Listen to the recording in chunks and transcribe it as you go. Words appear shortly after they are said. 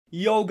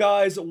Yo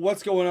guys,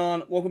 what's going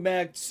on? Welcome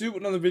back to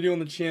another video on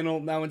the channel.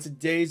 Now in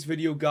today's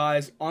video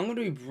guys, I'm going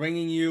to be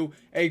bringing you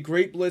a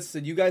great blitz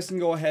that you guys can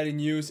go ahead and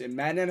use in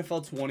Madden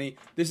NFL 20.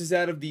 This is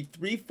out of the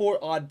 3-4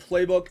 odd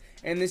playbook,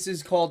 and this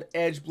is called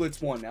Edge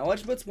Blitz 1. Now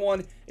Edge Blitz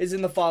 1 is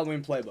in the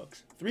following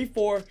playbooks: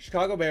 3-4,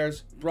 Chicago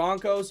Bears,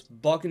 Broncos,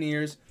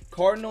 Buccaneers,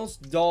 Cardinals,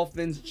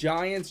 Dolphins,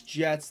 Giants,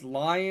 Jets,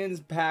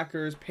 Lions,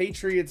 Packers,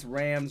 Patriots,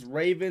 Rams,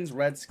 Ravens,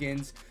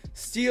 Redskins,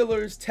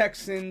 Steelers,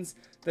 Texans,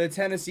 the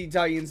Tennessee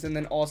Titans, and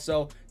then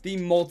also the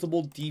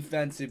multiple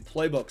defensive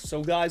playbooks.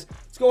 So guys,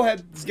 let's go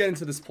ahead, let's get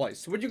into this play.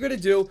 So what you're going to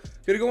do,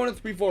 you're going to go on a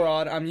 3-4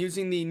 odd. I'm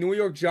using the New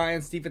York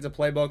Giants defensive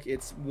playbook.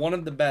 It's one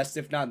of the best,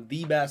 if not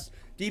the best,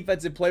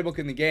 defensive playbook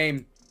in the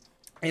game.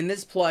 In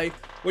this play,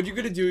 what you're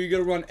going to do, you're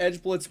going to run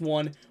Edge Blitz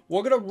 1.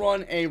 We're going to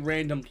run a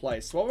random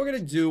play. So what we're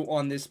going to do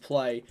on this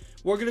play,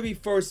 we're going to be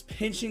first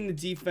pinching the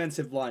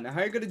defensive line. Now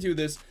how you're going to do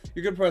this,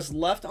 you're going to press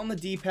left on the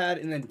D-pad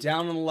and then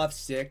down on the left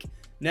stick.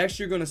 Next,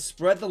 you're going to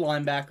spread the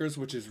linebackers,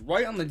 which is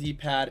right on the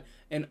D-pad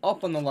and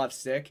up on the left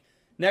stick.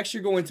 Next,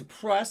 you're going to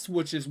press,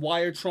 which is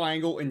wire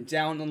triangle and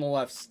down on the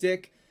left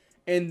stick.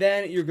 And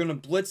then you're going to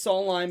blitz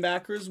all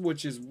linebackers,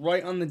 which is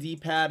right on the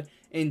D-pad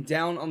and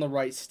down on the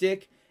right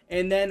stick.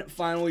 And then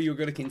finally, you're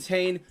going to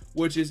contain,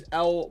 which is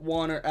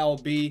L1 or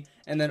LB,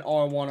 and then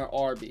R1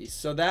 or RB.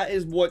 So that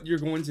is what you're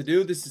going to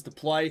do. This is the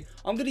play.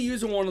 I'm going to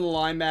use one of the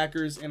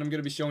linebackers, and I'm going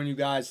to be showing you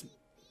guys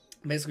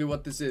basically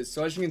what this is.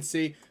 So as you can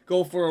see,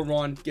 go for a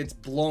run, gets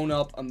blown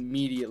up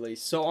immediately.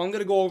 So I'm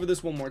going to go over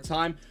this one more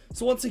time.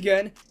 So once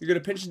again, you're going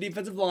to pinch the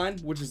defensive line,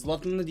 which is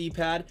left on the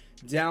D-pad,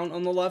 down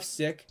on the left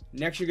stick.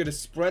 Next, you're going to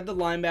spread the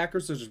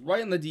linebackers, so just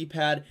right on the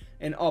D-pad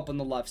and up on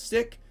the left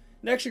stick.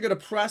 Next, you're going to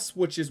press,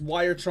 which is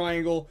wire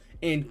triangle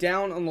and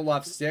down on the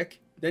left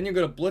stick. Then you're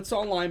going to blitz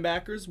all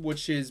linebackers,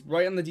 which is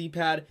right on the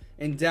D-pad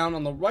and down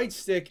on the right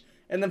stick.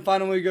 And then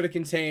finally, you're going to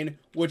contain,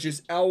 which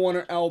is L1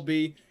 or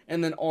LB,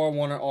 and then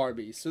R1 or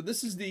RB. So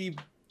this is the,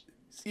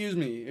 excuse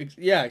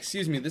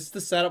me, this is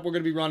the setup we're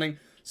going to be running.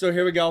 So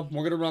here we go.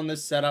 We're going to run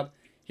this setup.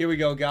 Here we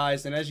go,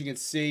 guys. And as you can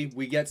see,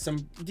 we get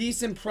some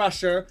decent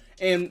pressure.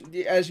 And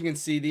as you can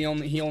see, he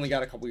only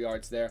got a couple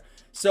yards there.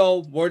 So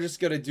we're just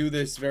going to do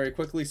this very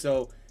quickly.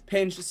 So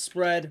pinch,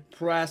 spread,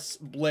 press,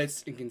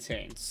 blitz, and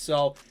contain.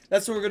 So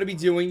that's what we're going to be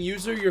doing.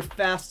 Use your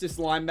fastest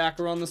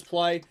linebacker on this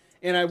play.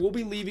 And I will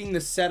be leaving the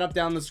setup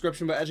down in the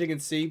description, but as you can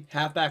see,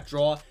 halfback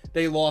draw,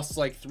 they lost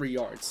like 3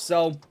 yards.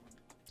 So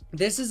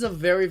this is a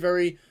very,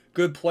 very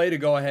good play to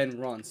go ahead and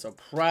run. So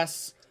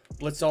press,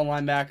 blitz all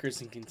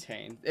linebackers, and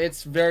contain.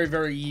 It's very,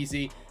 very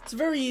easy. It's a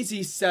very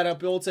easy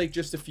setup. It'll take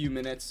just a few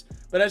minutes.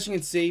 But as you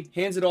can see,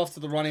 hands it off to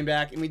the running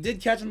back. And we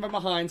did catch him from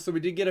behind, so we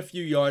did get a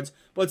few yards.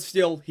 But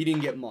still, he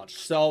didn't get much.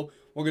 So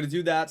we're going to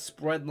do that.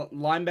 Spread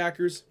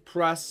linebackers,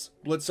 press,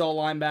 blitz all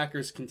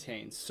linebackers,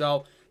 contain.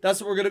 So that's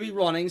what we're going to be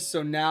running.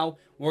 So now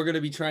we're going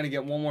to be trying to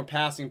get one more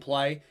passing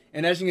play.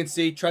 And as you can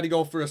see, try to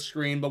go for a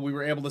screen, but we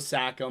were able to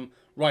sack him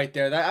right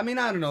there. I mean,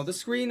 I don't know. The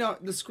screen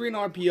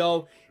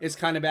RPO is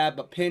kind of bad,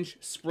 but pinch,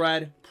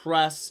 spread,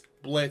 press,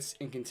 blitz,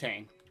 and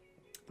contain.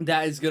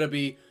 That is going to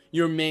be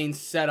your main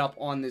setup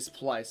on this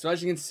play. So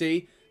as you can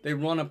see, they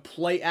run a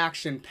play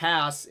action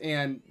pass,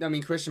 and I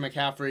mean, Christian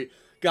McCaffrey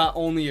got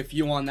only a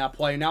few on that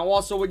play. Now,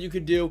 also what you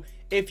could do,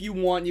 if you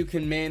want, you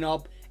can man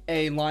up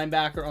a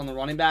linebacker on the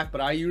running back,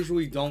 but I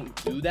usually don't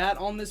do that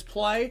on this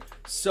play.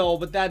 So,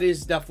 but that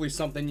is definitely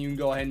something you can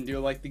go ahead and do.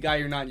 Like the guy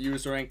you're not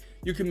using,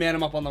 you can man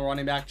him up on the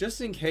running back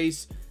just in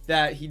case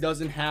that he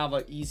doesn't have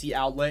an easy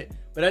outlet.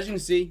 But as you can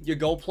see, you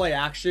go play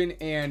action,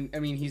 and I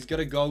mean, he's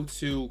gonna go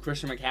to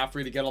Christian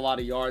McCaffrey to get a lot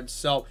of yards.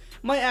 So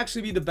it might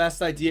actually be the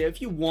best idea. If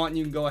you want,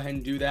 you can go ahead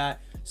and do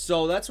that.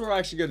 So that's what we're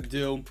actually gonna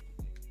do.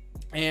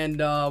 And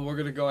we're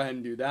going to go ahead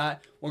and do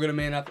that. We're going to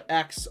man up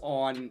X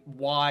on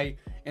Y,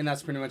 and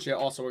that's pretty much it.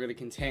 Also, we're going to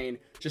contain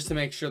just to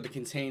make sure the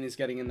contain is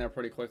getting in there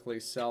pretty quickly.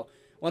 So,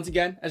 once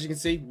again, as you can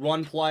see,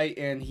 run play,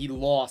 and he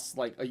lost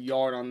like a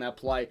yard on that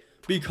play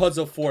because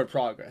of forward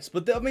progress.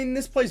 But, I mean,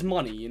 this play's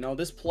money, you know.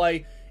 This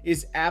play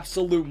is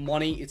absolute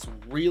money. It's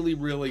really,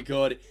 really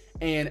good.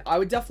 And I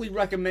would definitely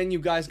recommend you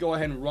guys go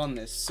ahead and run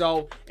this.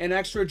 So, an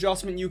extra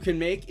adjustment you can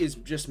make is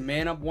just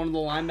man up one of the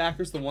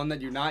linebackers, the one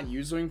that you're not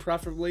using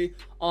preferably,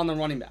 on the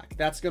running back.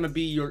 That's going to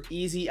be your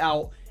easy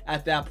out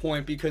at that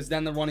point, because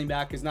then the running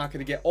back is not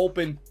going to get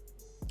open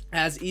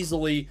as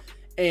easily.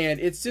 And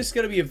it's just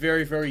going to be a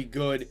very, very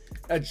good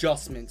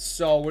adjustment.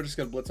 So we're just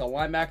going to blitz all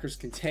linebackers,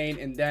 contain,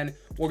 and then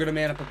we're going to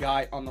man up a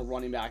guy on the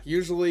running back.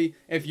 Usually,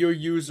 if you're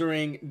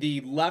using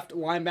the left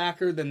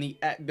linebacker, then the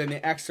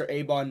X or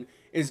A button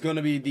is going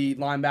to be the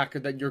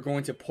linebacker that you're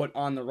going to put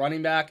on the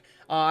running back.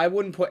 I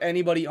wouldn't put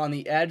anybody on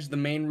the edge. The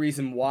main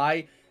reason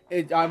why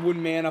I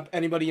wouldn't man up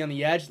anybody on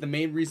the edge. The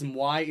main reason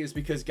why is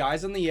because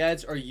guys on the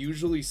edge are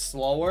usually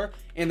slower,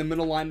 and the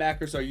middle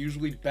linebackers are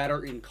usually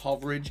better in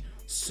coverage.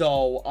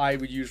 So I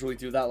would usually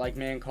do that. Like,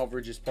 man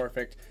coverage is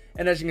perfect.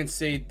 And as you can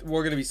see,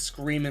 we're going to be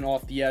screaming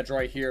off the edge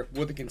right here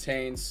with the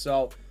contains.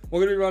 So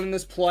we're going to be running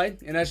this play.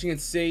 And as you can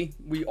see,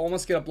 we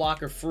almost get a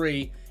blocker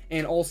free,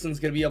 and Olsen's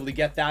going to be able to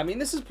get that. I mean,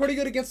 this is pretty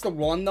good against the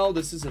run, though.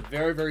 This is a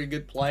very, very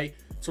good play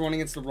to run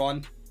against the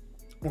run.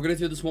 We're going to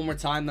do this one more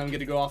time, then I'm going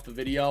to go off the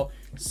video.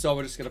 So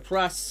we're just going to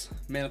press,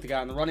 man up the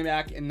guy on the running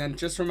back, and then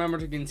just remember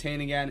to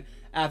contain again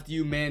after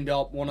you manned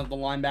up one of the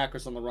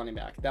linebackers on the running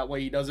back. That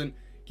way he doesn't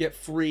get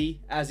free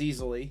as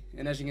easily.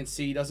 And as you can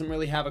see, he doesn't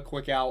really have a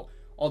quick out,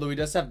 although he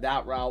does have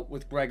that route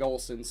with Greg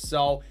Olsen.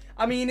 So,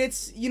 I mean,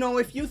 it's, you know,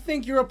 if you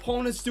think your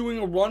opponent's doing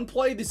a run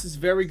play, this is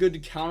very good to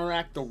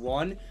counteract the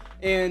run.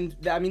 And,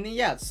 I mean,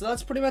 yeah, so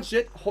that's pretty much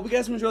it. Hope you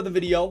guys enjoyed the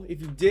video.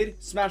 If you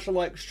did, smash a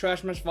like,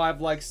 trash smash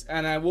 5 likes,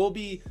 and I will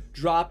be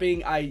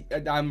dropping,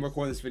 I'm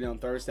recording this video on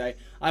Thursday.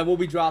 I will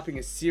be dropping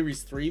a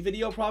Series 3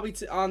 video probably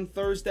on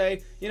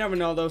Thursday. You never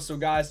know, though. So,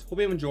 guys, hope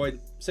you have enjoyed.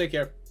 Take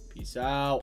care. Peace out.